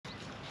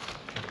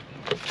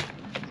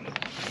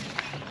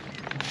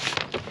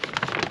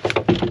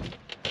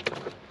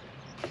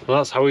Well,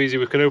 that's how easy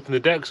we can open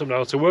the decks up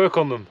now to work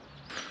on them.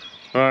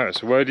 Right,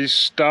 so where do you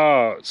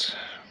start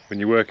when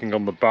you're working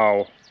on the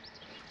bow?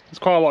 There's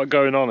quite a lot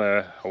going on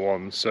here at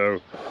once.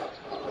 So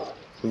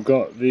we've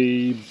got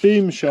the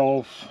beam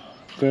shelf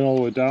going all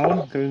the way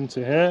down, going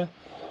to here.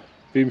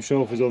 Beam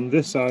shelf is on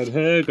this side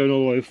here, going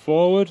all the way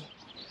forward.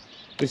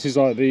 This is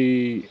like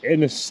the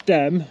inner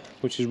stem,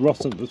 which is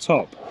rotten at the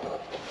top.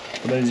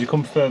 And then as you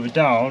come further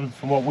down,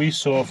 from what we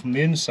saw from the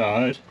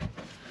inside,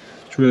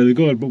 it's really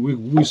good. But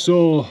we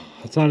saw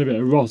a tiny bit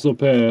of rot up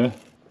here.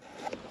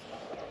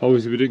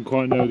 Obviously we didn't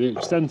quite know the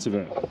extent of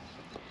it.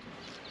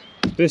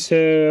 This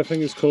here, I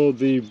think it's called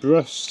the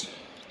breastplate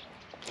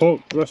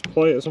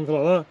or something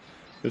like that,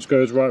 which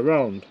goes right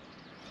round.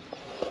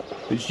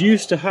 It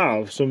used to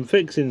have some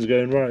fixings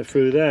going right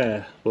through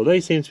there, but they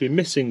seem to be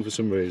missing for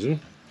some reason.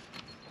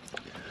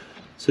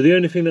 So the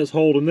only thing that's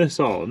holding this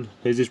on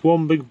is this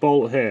one big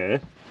bolt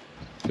here,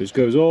 which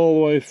goes all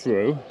the way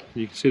through.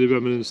 You can see the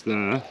remnants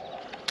there,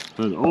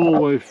 and all the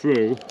way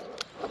through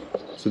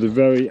to the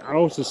very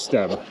outer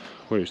stem,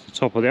 which the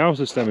top of the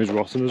outer stem is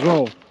rotten as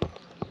well.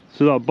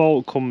 So that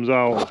bolt comes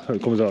out,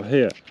 it comes out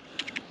here.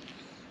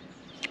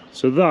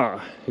 So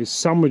that is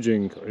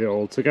sandwiching it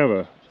all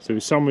together. So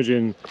it's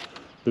sandwiching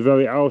the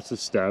very outer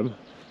stem,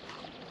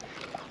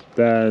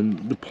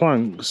 then the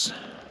planks.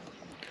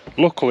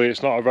 Luckily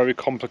it's not a very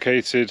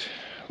complicated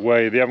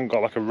way, they haven't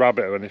got like a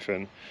rabbet or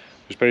anything.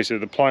 It's basically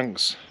the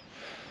planks,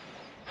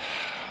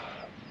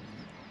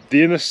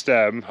 the inner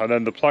stem, and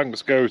then the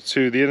planks go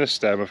to the inner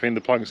stem. I think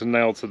the planks are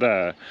nailed to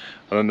there, and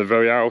then the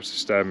very outer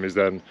stem is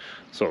then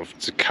sort of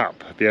to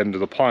cap the end of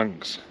the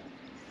planks.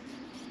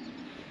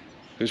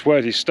 It's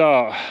where do you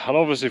start? And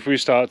obviously if we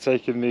start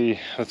taking the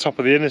top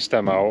of the inner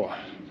stem out,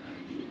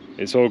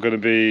 it's all going to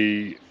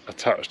be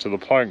attached to the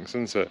planks,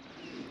 isn't it?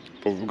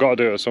 But we've got to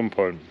do it at some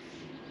point.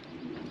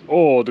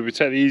 Or do we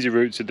take the easy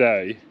route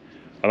today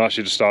and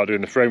actually just start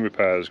doing the frame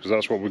repairs, because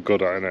that's what we're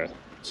good at, innit?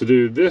 To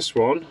do this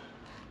one,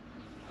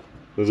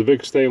 there's a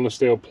big stainless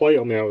steel plate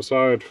on the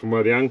outside from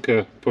where the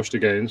anchor pushed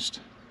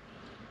against.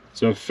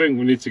 So I think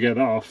we need to get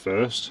that off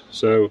first.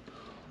 So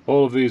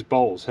all of these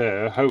bolts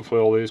here,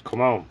 hopefully all these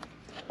come out.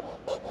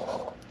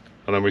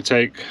 And then we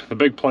take the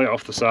big plate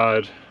off the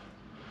side,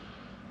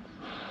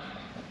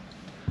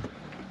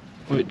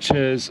 which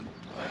is,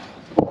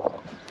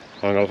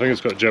 hang on, I think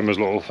it's got Gemma's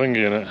little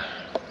thingy in it.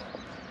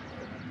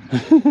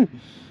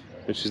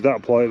 Which is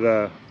that plate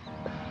there.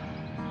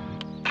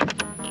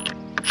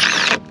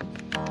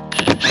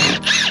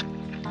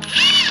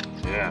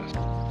 Yes.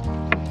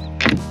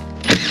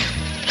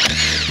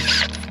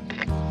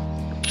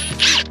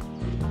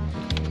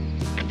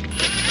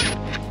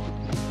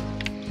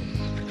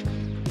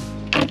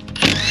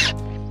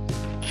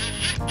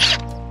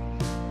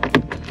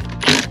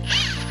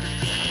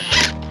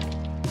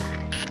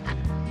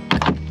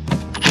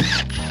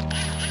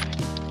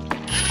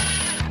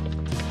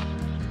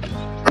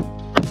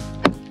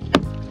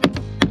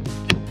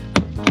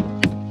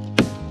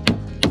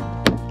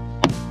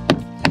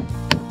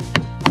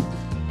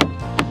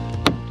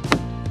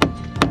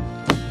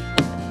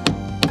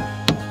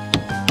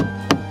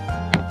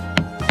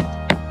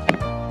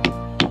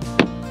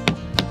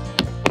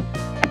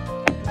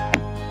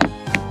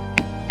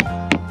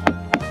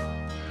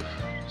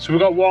 So we've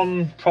got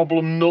one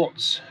problem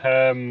nut.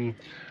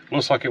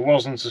 Looks like it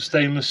wasn't a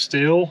stainless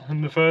steel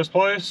in the first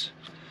place,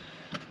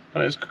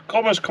 and it's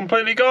almost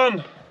completely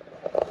gone.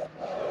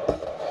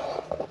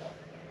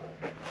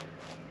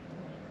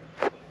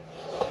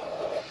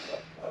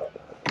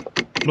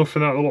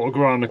 Nothing that the little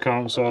grinder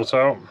can't sort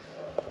out.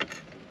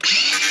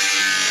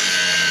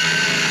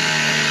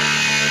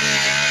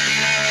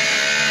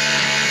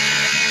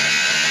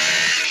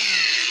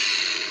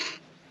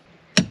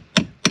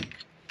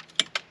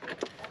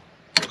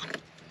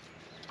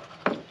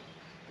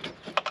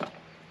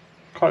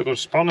 Quite good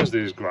spanners,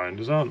 these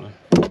grinders, aren't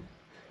they?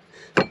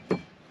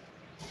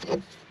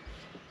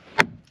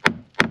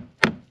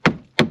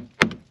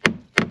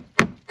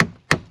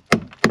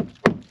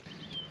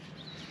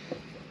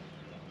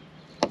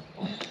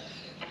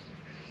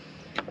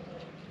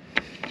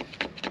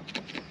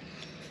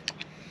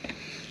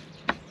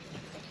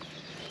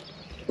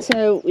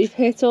 So we've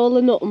hit all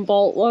the nut and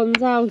bolt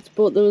ones out,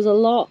 but there was a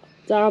lot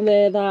down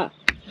there that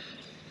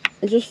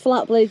are just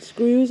flat blade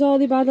screws, are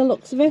they, by the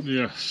looks of it?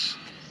 Yes.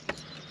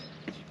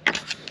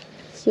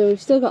 So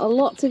we've still got a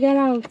lot to get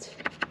out.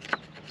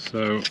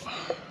 So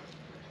if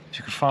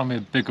you could find me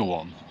a bigger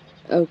one,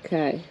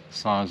 okay,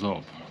 size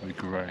up, would be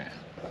great.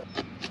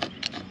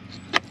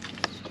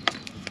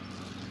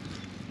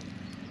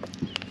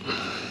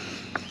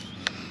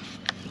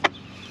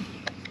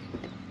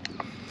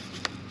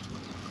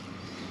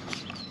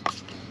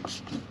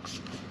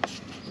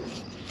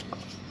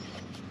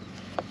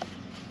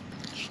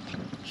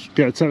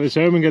 Gotta take this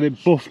home and get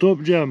it buffed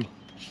up, Gem.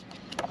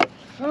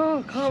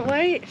 oh, can't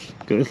wait.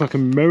 Get this like a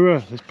mirror,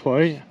 this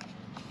plate.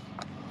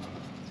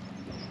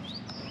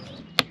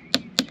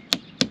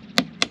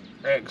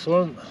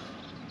 Excellent.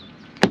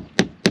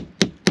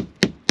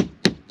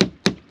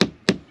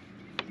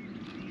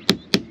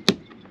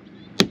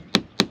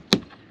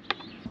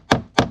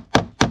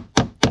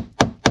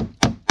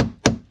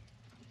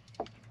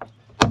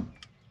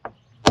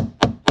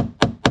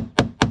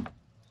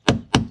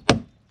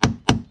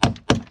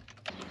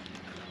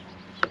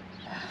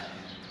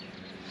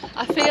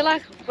 I feel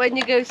like when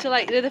you go to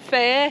like the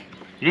fair,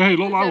 yeah, you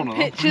look like one.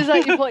 Pictures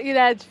that you put your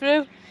head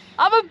through.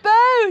 I'm a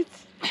boat.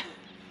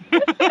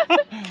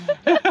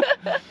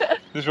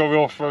 This is where we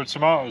all throw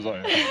tomatoes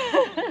at you.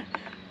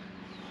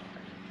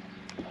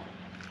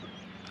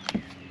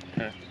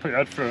 Okay, put your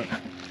head through it.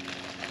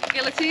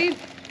 Guillotine.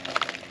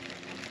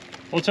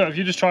 What's that? If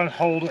you just try and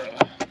hold it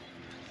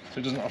so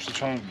it doesn't actually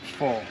try and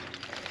fall.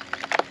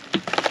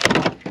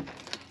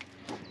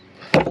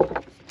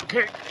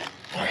 Okay.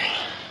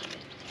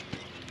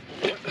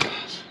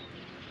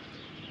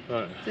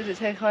 Right. Did it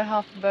take away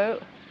half the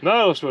boat?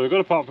 No, that's really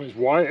good, apart from it's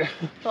white.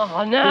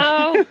 Oh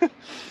no!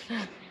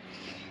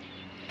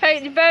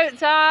 Paint your boat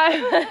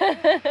time!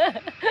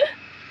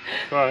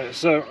 Right,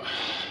 so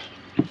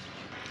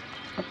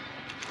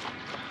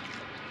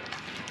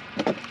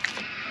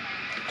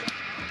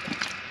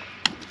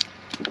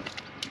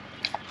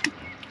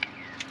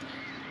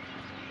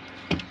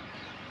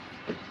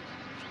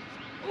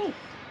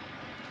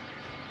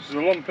this is a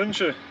long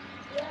pincher.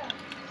 Yeah.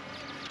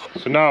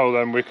 So now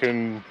then we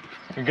can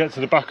get to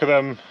the back of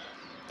them,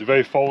 the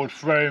very forward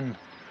frame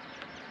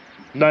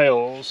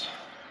nails,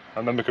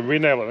 and then we can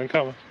re-nail it then,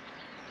 can't we?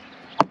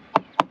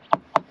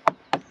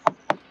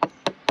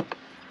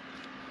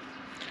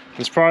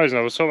 It's surprising,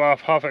 I was sort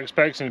of half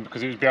expecting it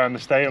because it was behind the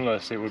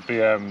stainless, it would be,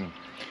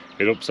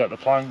 it'd upset the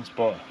planks,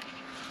 but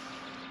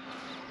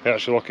they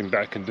actually look in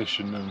better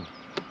condition than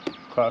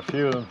quite a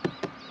few of them.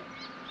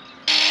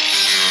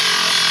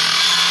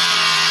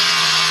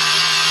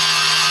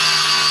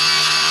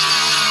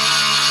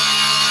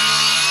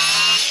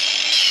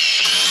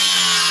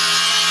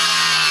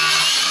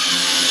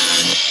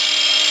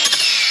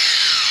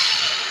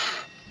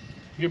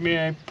 Give me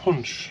a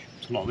punch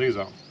to knock these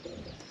out.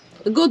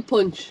 A good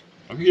punch?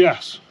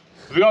 Yes.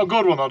 If you got a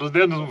good one, the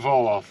end doesn't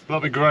fall off.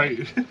 That'd be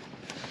great.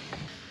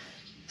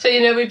 So you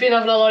know we've been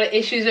having a lot of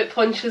issues with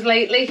punches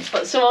lately,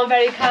 but someone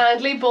very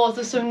kindly bought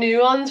us some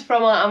new ones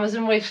from our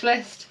Amazon wish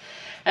list.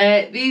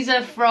 These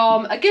are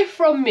from a gift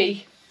from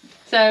me.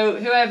 So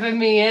whoever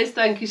me is,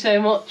 thank you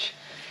so much.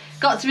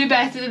 Got to be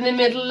better than the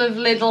middle of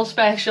Lidl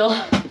special.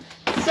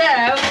 So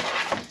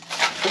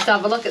let's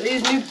have a look at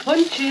these new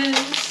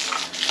punches.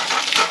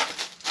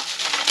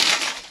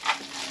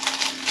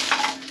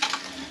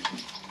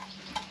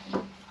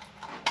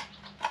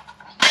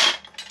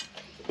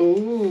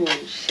 Ooh,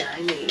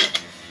 shiny.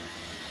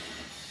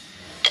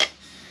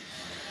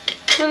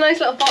 A nice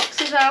little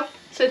box as well.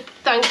 So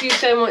thank you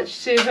so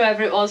much to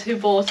whoever it was who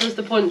bought us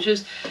the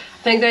punches.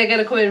 I think they're going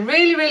to come in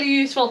really, really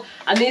useful.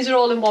 And these are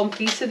all in one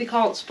piece, so they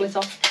can't split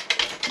off.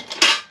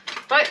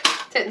 Right,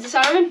 take them to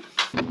Simon.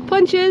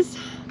 Punches.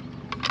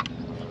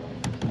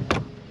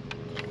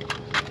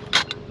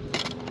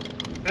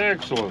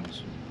 Excellent.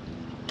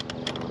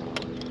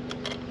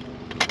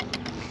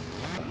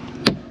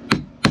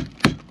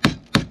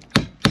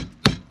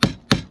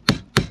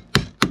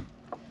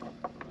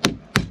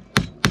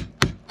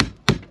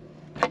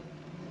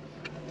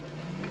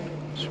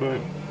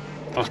 Sweet.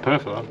 That's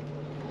perfect, that.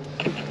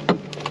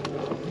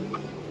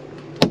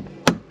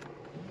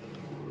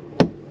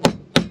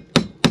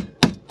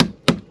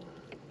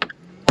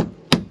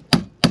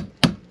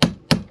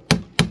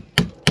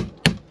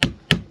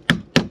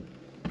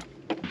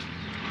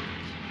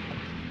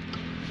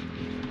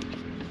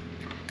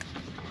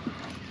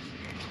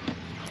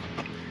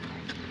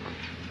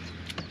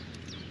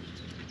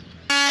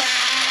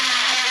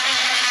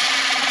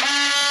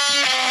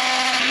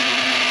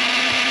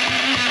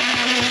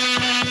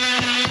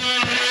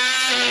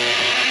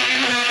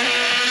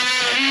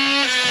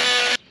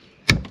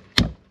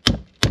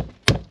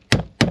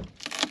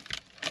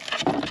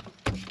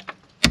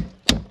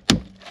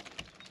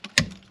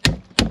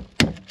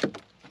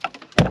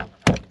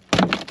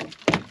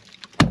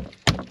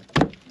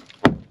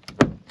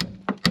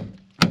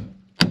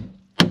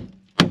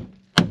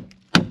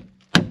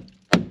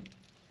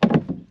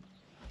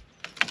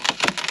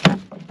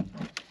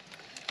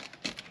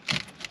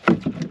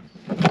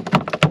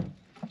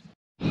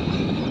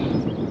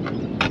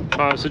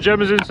 Right, so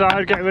Gemma's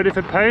inside getting ready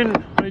for paint.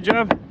 Hey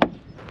Gem?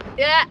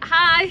 Yeah,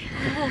 hi.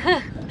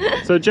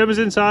 So Gemma's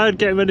inside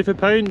getting ready for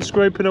paint,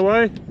 scraping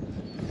away.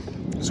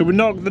 So we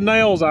knocked the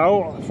nails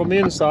out from the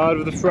inside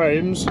of the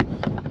frames.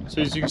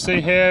 So as you can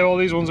see here, all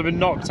these ones have been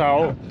knocked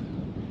out.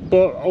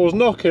 But I was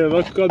knocking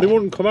and they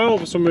wouldn't come out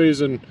for some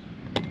reason.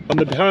 And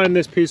they're behind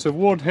this piece of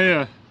wood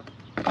here.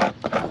 And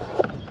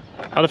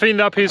I think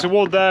that piece of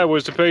wood there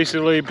was to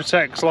basically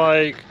protect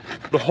like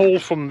the hull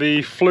from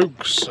the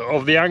flukes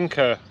of the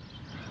anchor.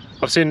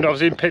 I've seen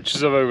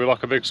pictures of it with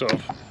like a big sort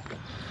of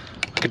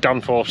like a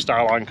Danforth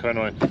style anchor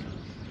anyway.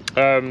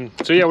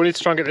 So yeah, we need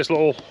to try and get this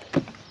little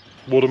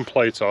wooden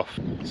plate off.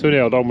 So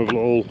nailed on with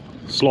little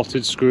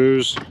slotted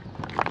screws.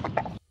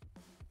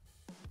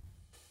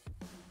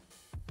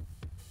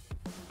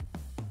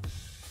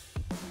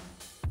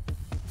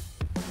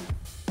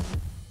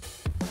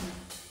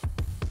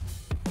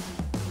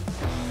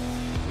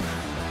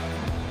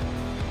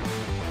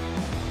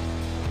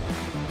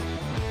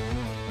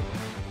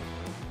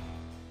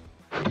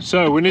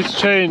 So we need to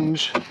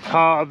change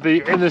part of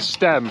the inner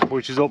stem,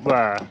 which is up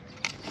there.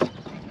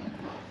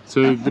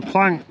 So the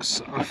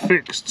planks are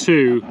fixed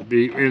to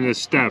the inner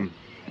stem.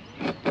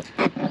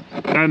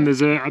 Then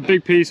there's a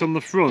big piece on the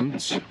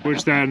front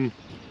which then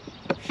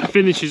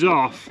finishes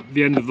off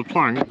the end of the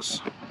planks,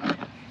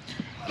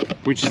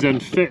 which is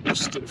then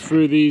fixed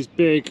through these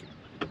big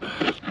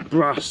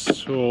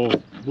brass or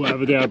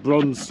whatever they are,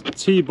 bronze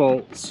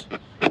T-bolts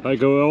that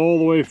go all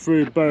the way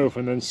through both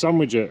and then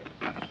sandwich it.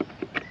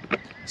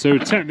 So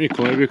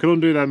technically we can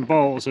undo them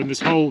bolts and this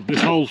whole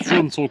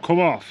front will come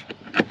off.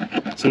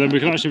 So then we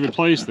can actually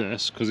replace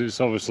this, because it's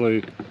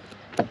obviously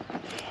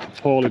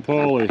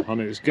poorly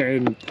and it's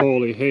getting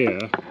poorly here.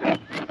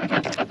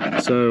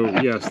 So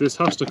yes, this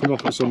has to come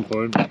off at some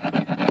point.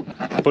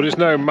 But it's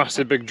no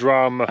massive big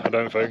drama, I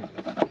don't think.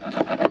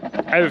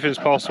 Everything's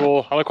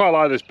possible, and I quite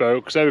like this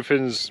boat because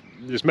everything's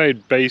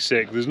made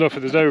basic. There's no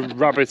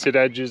rabbited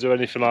edges or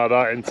anything like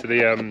that into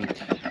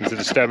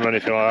the stem or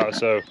anything like that.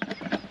 So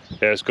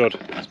yeah, it's good.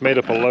 It's made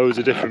up of loads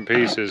of different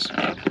pieces.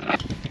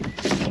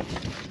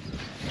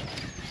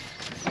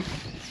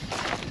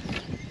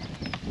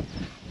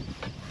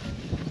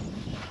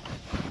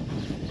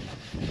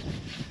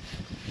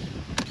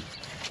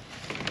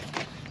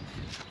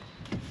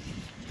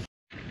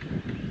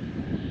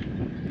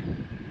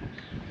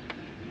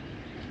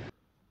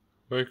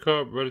 Wake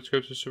up, ready to go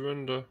to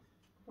Sarinda.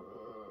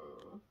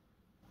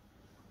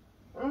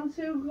 I'm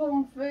too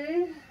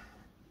comfy.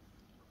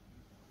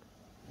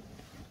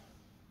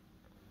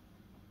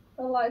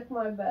 I like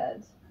my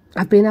bed.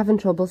 I've been having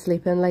trouble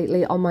sleeping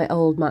lately on my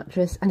old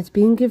mattress and it's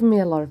been giving me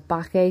a lot of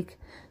backache.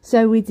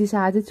 So we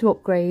decided to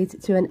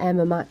upgrade to an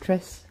Emma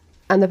mattress.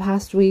 And the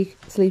past week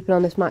sleeping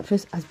on this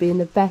mattress has been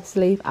the best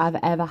sleep I've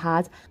ever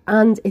had.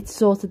 And it's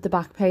sorted the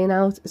back pain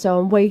out. So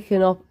I'm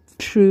waking up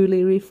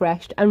truly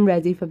refreshed and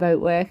ready for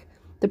boat work.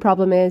 The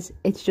problem is,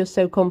 it's just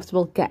so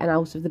comfortable, getting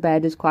out of the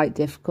bed is quite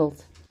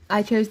difficult.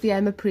 I chose the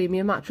Emma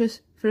Premium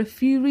mattress for a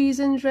few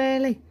reasons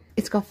really.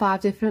 It's got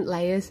 5 different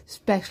layers,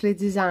 specially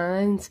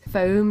designed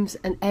foams,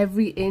 and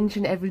every inch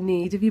and every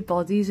need of your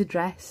body is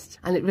addressed.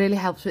 And it really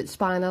helps with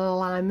spinal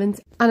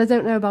alignment. And I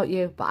don't know about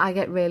you, but I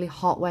get really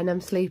hot when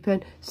I'm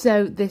sleeping.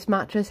 So this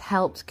mattress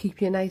helps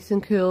keep you nice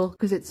and cool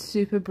because it's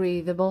super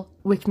breathable,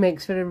 which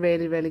makes for a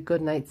really, really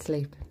good night's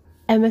sleep.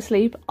 Emma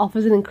Sleep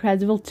offers an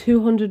incredible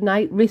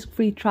 200-night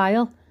risk-free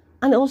trial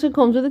and it also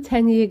comes with a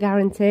 10-year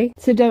guarantee.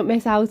 So don't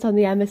miss out on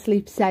the Emma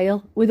Sleep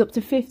sale with up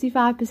to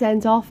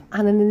 55% off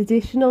and an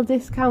additional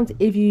discount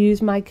if you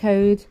use my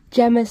code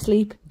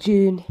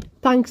GEMMASLEEPJUNE.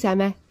 Thanks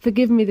Emma for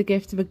giving me the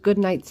gift of a good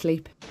night's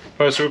sleep.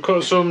 Right, so we've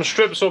cut some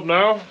strips up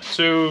now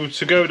to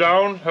go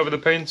down over the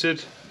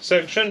painted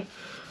section.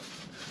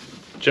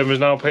 Gemma's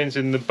now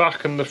painting the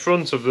back and the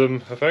front of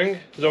them, I think.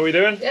 Is that what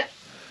you're doing? Yeah.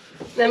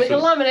 Then we can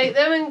laminate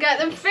them and get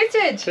them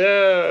fitted.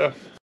 Yeah.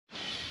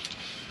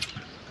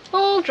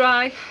 All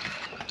dry.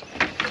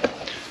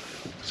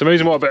 It's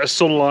amazing what a bit of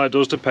sunlight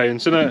does to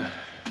paint, isn't it?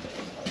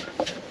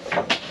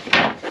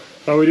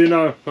 How we do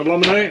now? We'll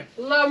laminate?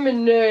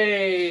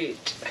 Laminate.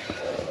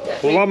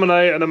 We'll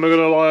laminate and then we're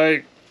gonna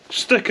like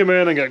stick them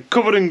in and get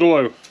covered in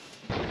glue.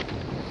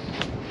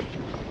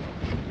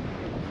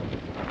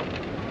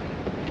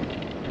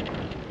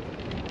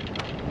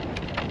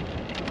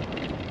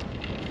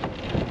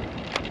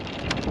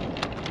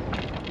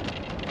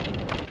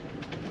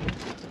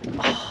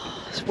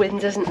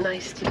 Wind isn't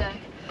nice today.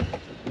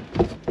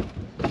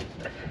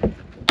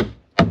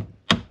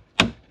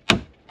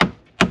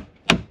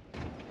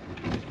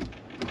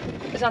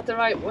 Is that the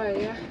right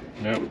way, yeah?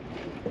 Yep.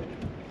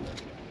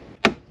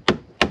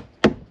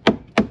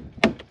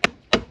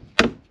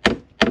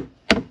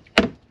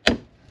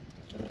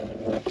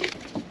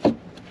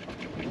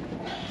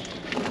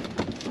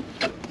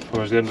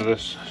 Whereas the end of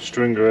this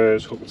stringer here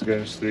is hooked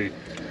against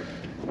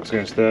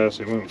there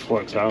so it won't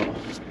flex out.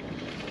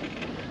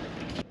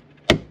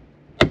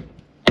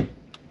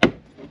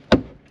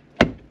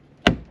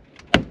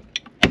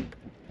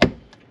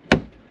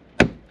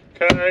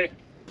 Okay.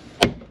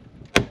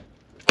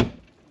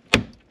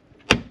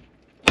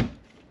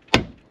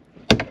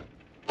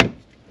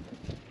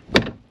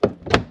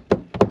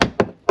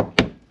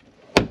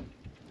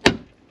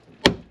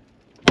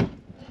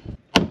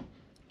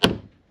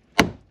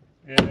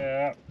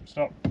 Yeah,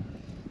 stop.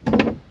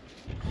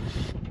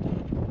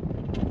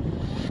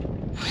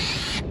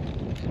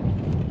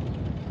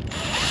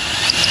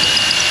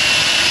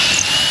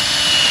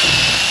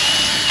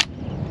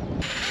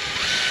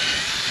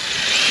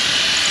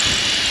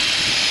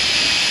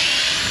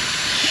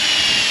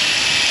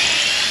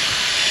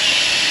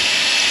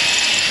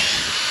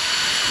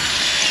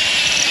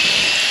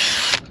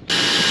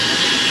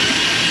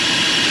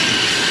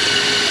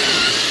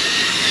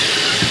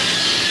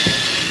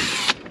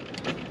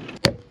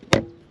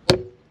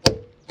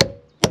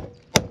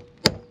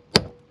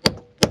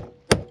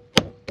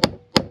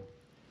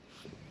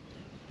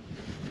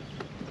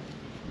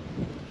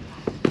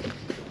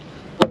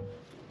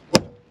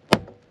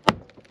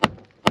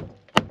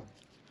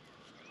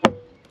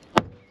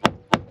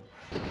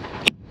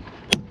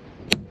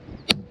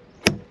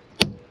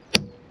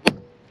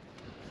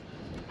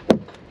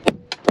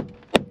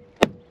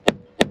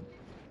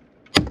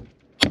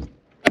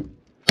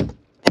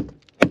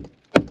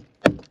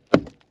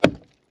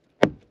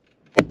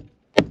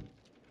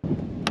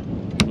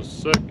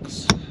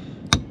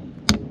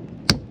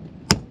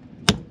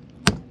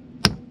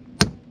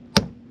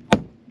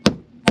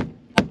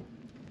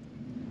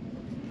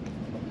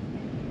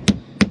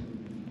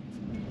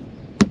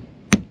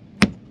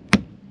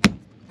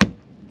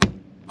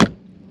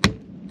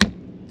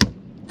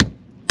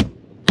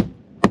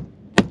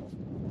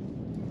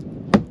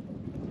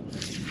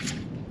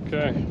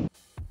 Okay.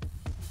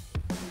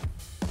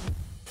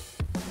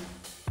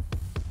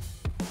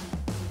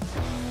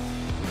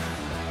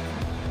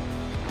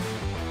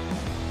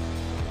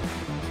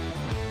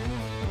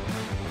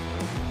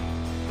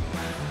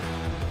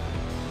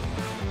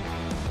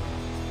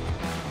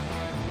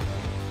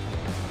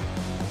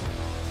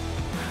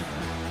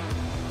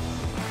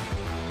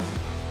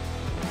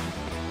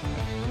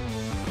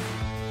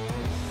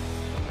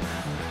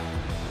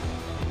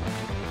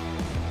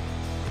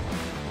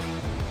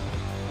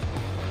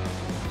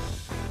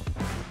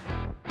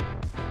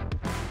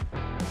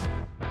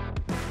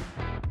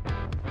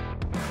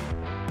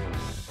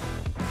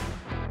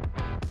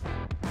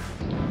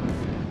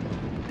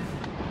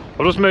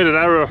 I just made an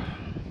error.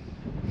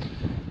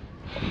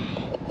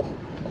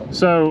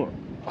 So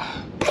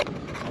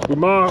we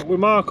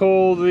mark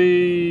all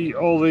the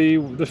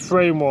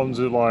frame ones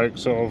are like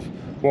sort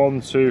of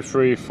 1, 2,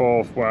 3,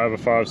 4, whatever,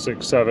 5,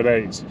 6, 7,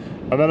 8,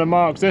 and then I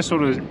marked this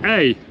one as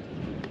A.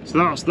 So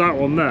that's that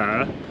one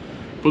there.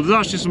 But there's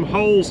actually some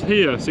holes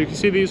here, so you can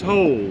see these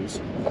holes.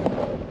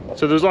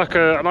 So there's like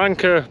an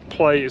anchor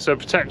plate, it's a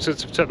protector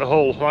to protect the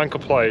hull, an anchor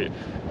plate,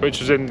 which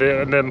was in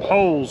them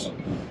holes.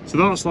 So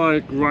that's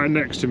like right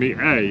next to me,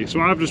 A. So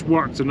I've just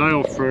whacked a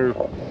nail through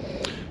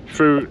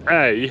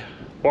A,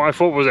 what I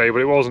thought was A,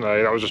 but it wasn't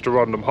A, that was just a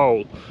random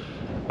hole.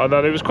 And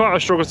then it was quite a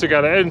struggle to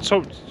get it in,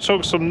 took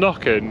some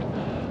knocking,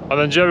 and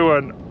then Jemmy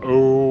went,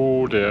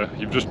 oh dear,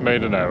 you've just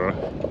made an error.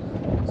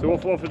 So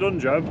what have we done,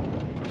 Jem?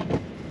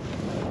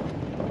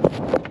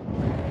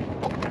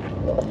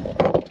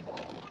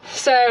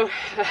 So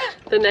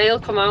the nail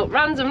come out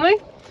randomly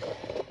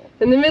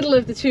in the middle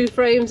of the two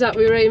frames that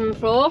we were aiming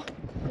for,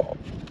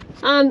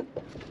 and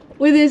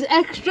with his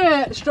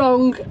extra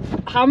strong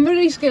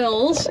hammery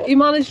skills he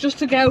managed just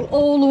to go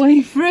all the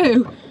way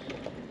through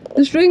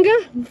the stringer,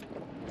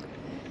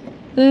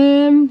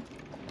 and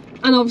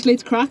obviously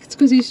it's cracked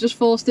because he's just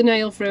forced a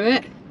nail through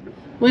it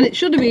when it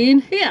should have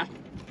been here.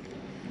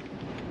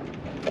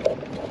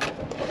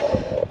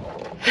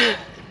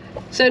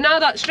 So now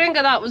that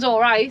stringer that was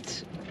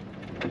alright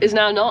is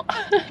now not.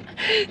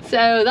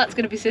 So that's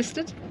going to be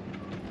sisted.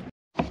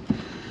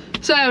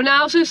 So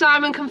now, so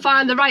Simon can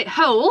find the right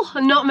hole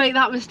and not make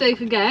that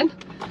mistake again,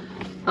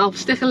 I'll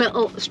stick a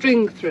little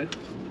string through.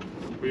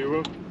 You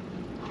will?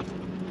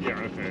 Yeah,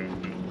 okay.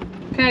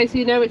 Okay, so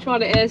you know which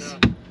one it is.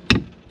 Yeah.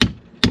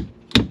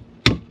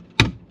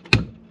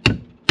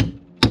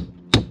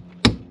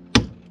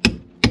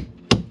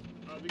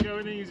 I'll be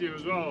going easier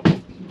as well.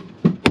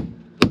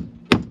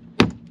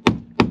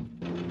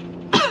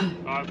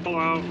 Alright, pull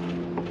out.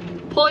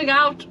 Pulling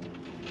out.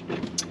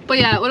 But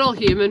yeah, we're all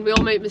human, we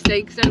all make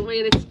mistakes, don't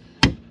we? And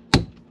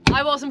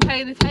I wasn't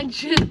paying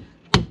attention.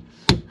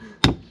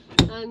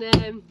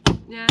 And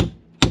yeah,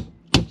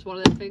 it's one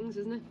of those things,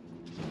 isn't it?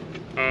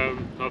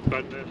 I've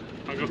bent it.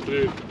 I'm going to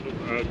do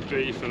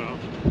B for now.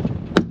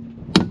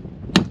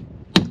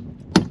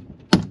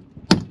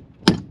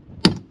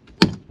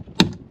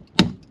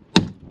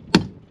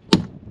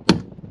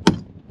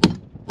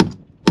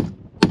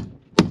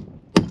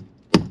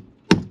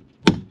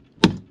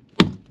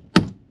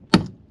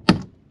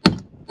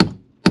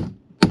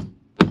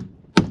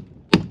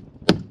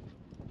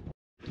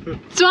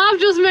 So I've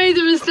just made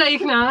a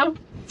mistake now.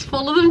 It's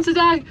full of them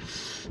today.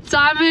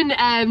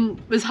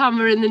 Simon was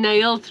hammering the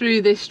nail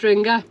through this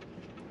stringer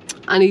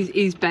and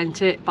he's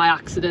bent it by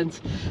accident.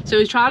 So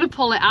he's trying to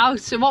pull it out.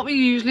 So what we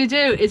usually do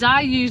is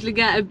I usually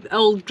get an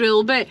old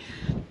drill bit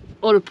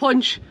or a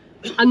punch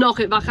and knock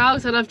it back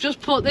out, and I've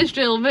just put this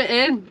drill bit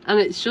in and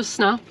it's just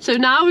snapped. So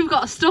now we've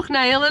got a stuck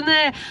nail in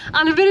there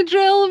and a bit of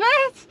drill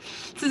bit.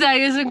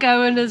 Today isn't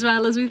going as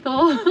well as we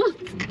thought.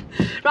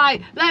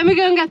 Right, let me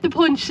go and get the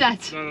punch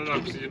set. No,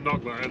 because you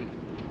knocked that in.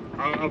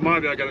 I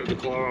might be able to get it with the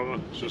claw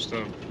hammer. It's just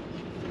Do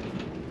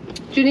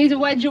you need a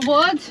wedge of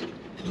wood?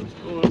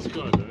 Oh, that's a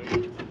good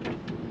idea.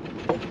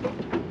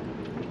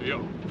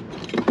 Yeah.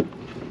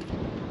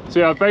 So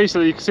yeah,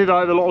 basically you can see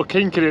like the little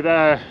kink in it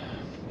there.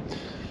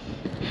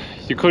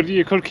 You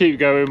could keep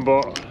going,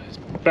 but it's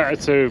better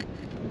to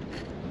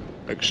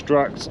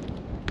extract.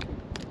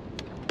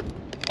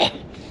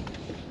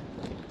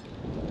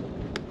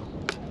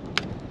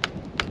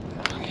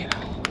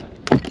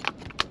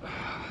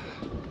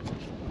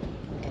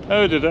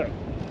 Oh, did it?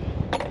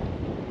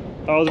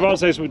 I was about to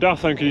say something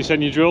daft then because you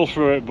send your drill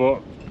through it,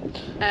 but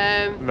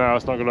no,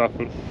 it's not going to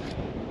happen.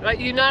 Right,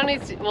 you now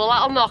need to, well,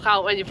 that'll knock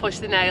out when you push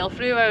the nail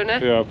through, won't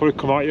it? Yeah, it'll probably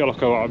come at you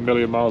like a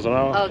million miles an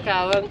hour. Okay,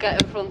 I won't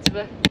get in front of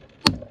it.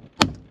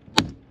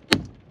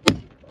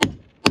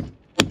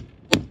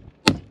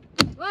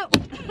 Whoa!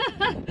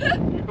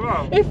 Come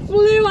out. It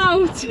flew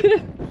out!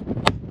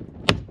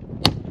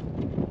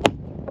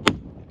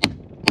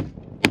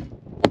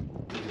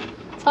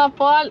 Top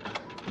one.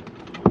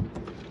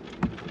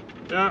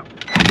 Yeah.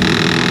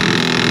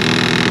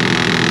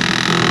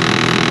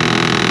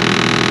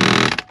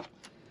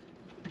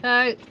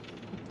 Okay.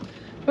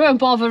 We won't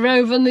bother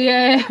roving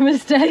the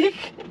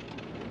mistake.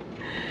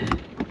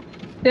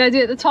 The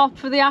idea at the top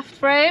for the aft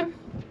frame.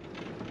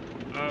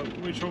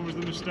 Which one was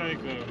the mistake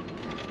though?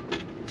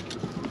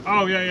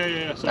 Oh,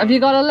 yeah. Sorry. Have you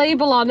got a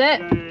label on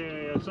it?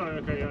 Yeah. Sorry,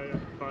 okay, yeah.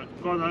 Fine.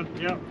 Go on then,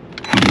 yeah.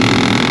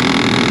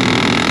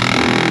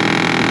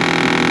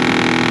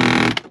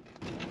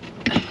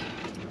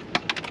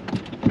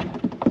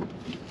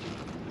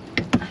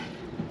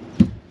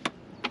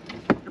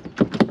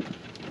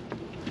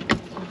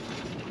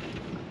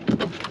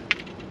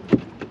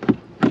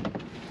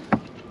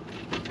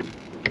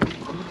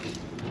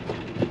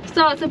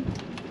 Start at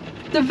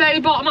the very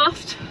bottom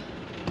aft.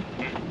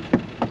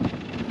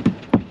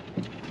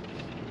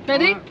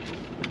 Ready?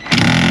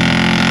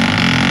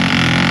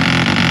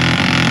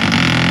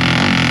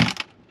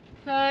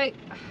 Right. Okay.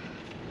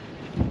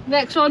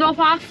 Next one up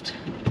aft.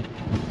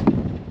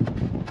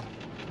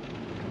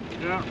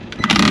 Yeah.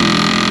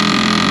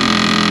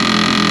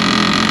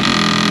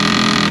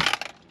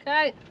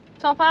 Okay.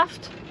 Top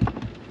aft.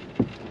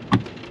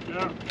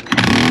 Yeah.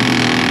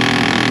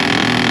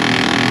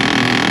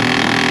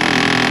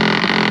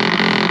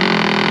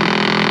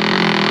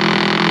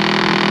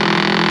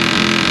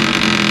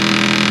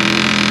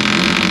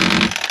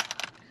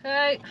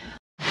 Okay.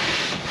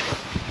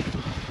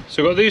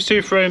 So we've got these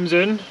two frames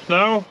in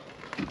now.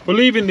 We're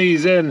leaving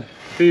these in,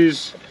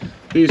 these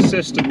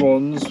sister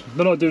ones.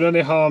 They're not doing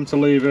any harm to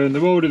leave in.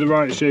 They're already the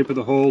right shape of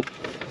the hull.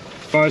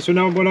 Right, so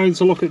now we're going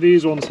to look at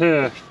these ones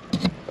here.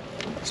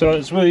 So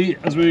as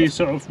we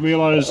sort of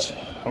realised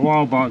a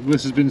while back,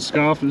 this has been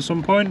scarfed at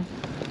some point.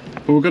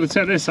 But we're going to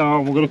take this out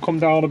and we're going to come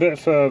down a bit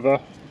further,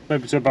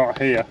 maybe to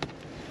about here.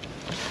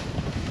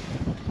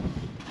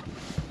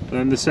 And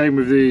then the same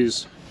with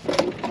these.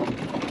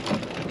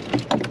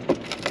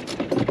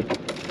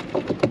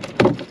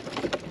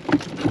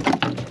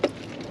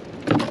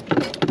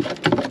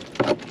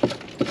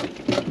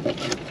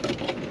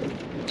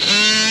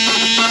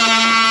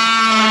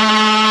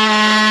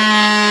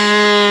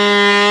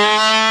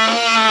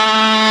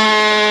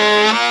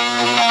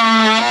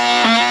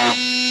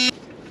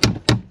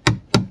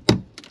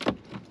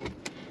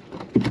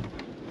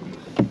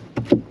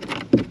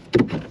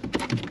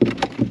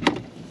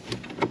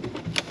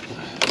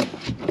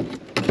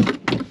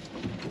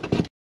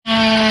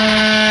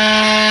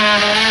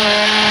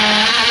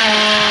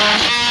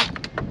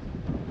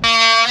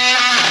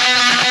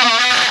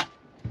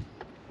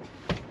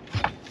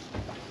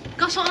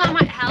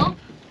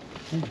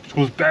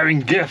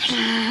 Bearing gifts.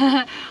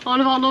 One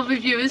of our lovely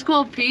viewers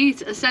called Pete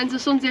has sent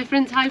us some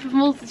different type of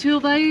multi-tool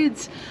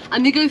blades,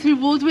 and they go through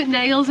wood with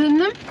nails in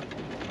them.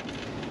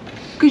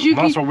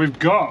 That's what we've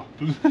got.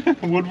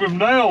 Wood with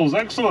nails,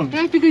 excellent.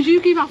 Yeah, because you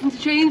keep having to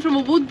change from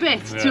a wood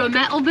bit to a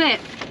metal bit,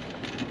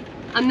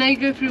 and they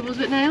go through wood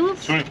with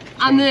nails. Sweet.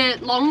 And they're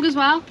long as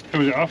well. Who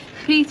was it off?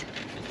 Pete.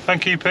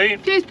 Thank you,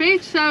 Pete. Cheers,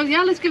 Pete. So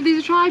yeah, let's give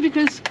these a try,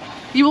 because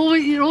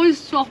you're always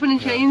swapping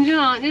and changing,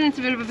 aren't you? It's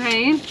a bit of a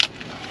pain.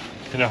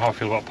 You know how I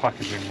feel about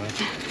packaging, though.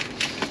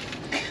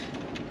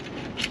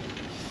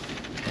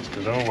 That's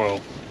good. Oh well.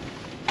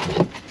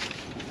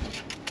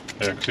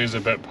 Yeah, because these are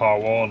a bit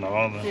part worn now,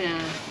 aren't they?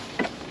 Yeah.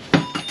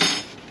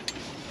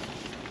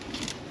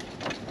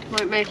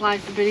 Might make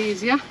life a bit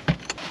easier.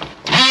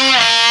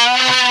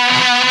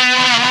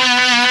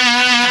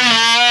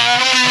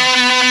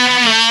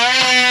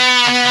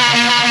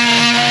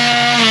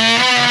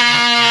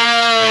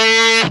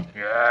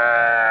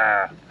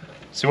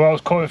 So what I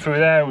was cutting through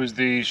there was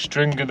the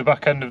stringer, the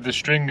back end of the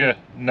stringer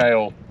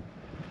nail.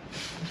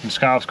 And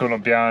scarf's going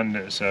up behind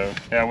it, so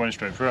yeah, I went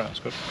straight through it, that's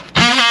good.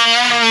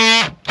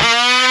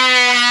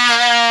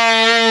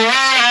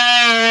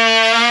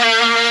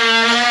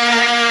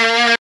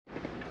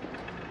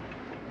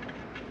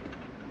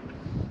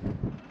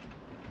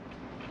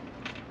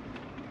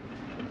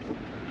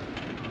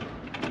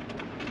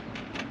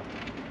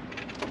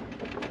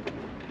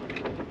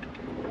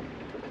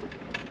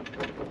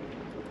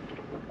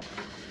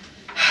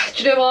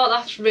 Do you know what?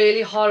 That's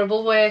really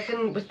horrible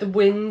working with the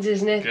wind,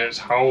 isn't it? Yeah, it's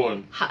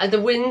howling. The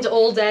wind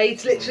all day,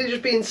 it's literally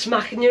just been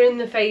smacking you in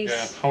the face.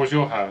 Yeah. How was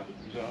your hair?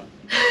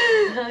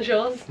 How's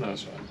yours? No,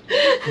 it's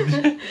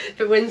fine.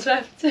 Bit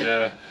windswept.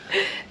 Yeah.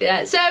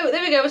 Yeah, so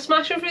there we go, we're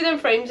smashing through them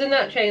frames in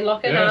that chain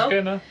locker Yeah, now. it's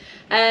good now.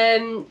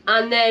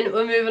 And then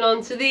we're moving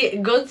on to the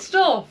good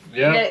stuff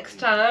next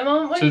time,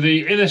 aren't we? So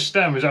the inner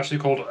stem is actually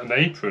called an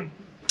apron,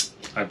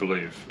 I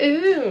believe.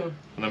 Ooh.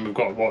 And then we've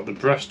got the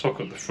breast hook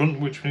at the front,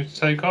 which we need to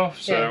take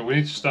off. So we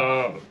need to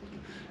start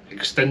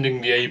extending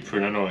the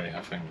apron anyway,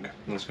 I think.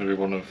 That's going to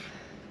be one of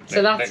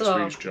next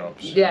week's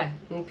jobs. Yeah,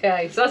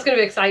 okay. So that's going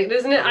to be exciting,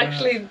 isn't it? Yeah.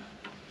 Actually,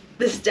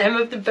 the stem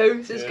of the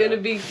boat is going to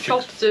be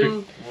chopped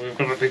and... We've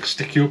got a big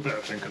sticky up bit,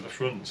 I think, at the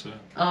front. So.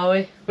 Are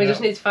we? We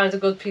just need to find a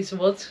good piece of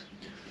wood.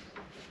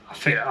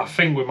 I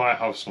think we might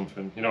have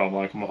something. You know what I'm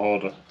like, I'm a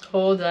hoarder.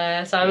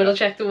 Hoarder. Simon will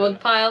check the wood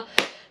pile.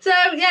 So,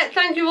 yeah,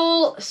 thank you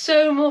all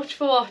so much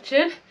for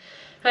watching.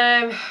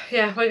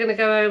 Yeah, we're going to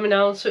go home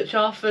now and switch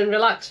off and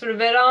relax for a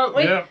bit, aren't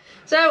we? Yeah.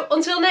 So,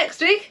 until next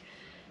week.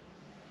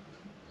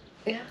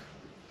 Yeah.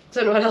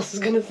 Don't know what else I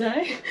was going to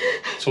say.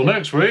 Till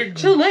next week.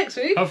 Till next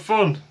week. Have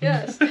fun.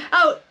 Yes.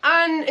 Oh,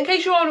 and in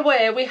case you aren't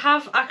aware, we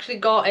have actually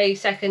got a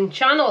second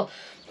channel.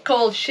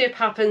 called Ship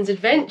Happens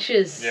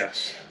Adventures.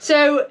 Yes.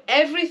 So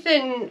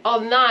everything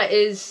on that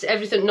is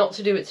everything not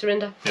to do with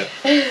Sarinda. Yeah.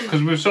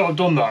 Because we've sort of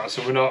done that,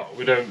 so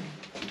we don't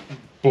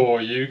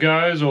bore you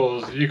guys,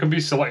 or you can be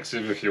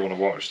selective if you want to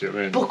watch it. I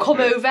mean, but come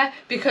over,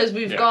 because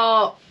we've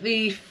got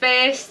the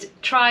first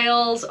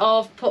trials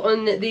of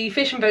putting the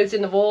fishing boats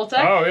in the water.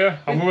 Oh yeah,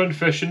 and we went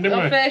fishing, didn't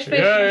we? Our first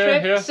fishing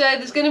trip. Yeah. So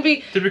there's going to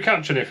be... Did we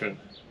catch anything?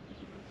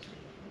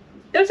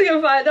 You have to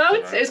go find out.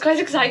 Right. It was quite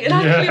exciting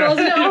actually,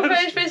 wasn't it? Our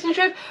first fishing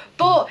trip.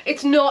 But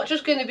it's not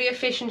just going to be a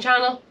fishing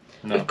channel.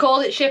 No. We've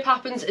called it Ship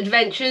Happens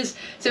Adventures.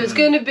 So it's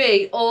going to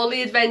be all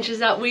the adventures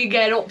that we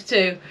get up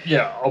to.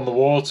 Yeah, on the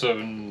water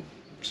and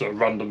sort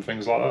of random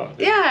things like that.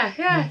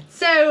 Yeah.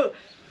 So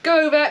go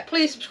over,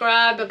 please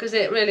subscribe, because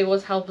it really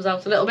would help us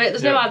out a little bit.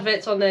 There's no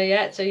adverts on there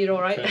yet, so you're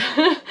alright.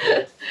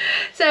 Okay.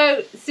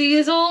 So see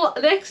you all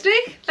next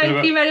week.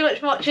 Thank you very much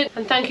for watching,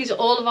 and thank you to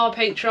all of our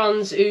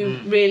patrons who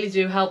really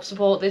do help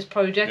support this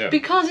project,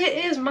 because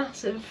it is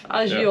massive,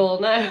 as you all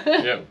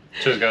know.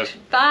 Cheers guys.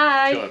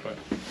 Bye. See you later,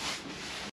 bye.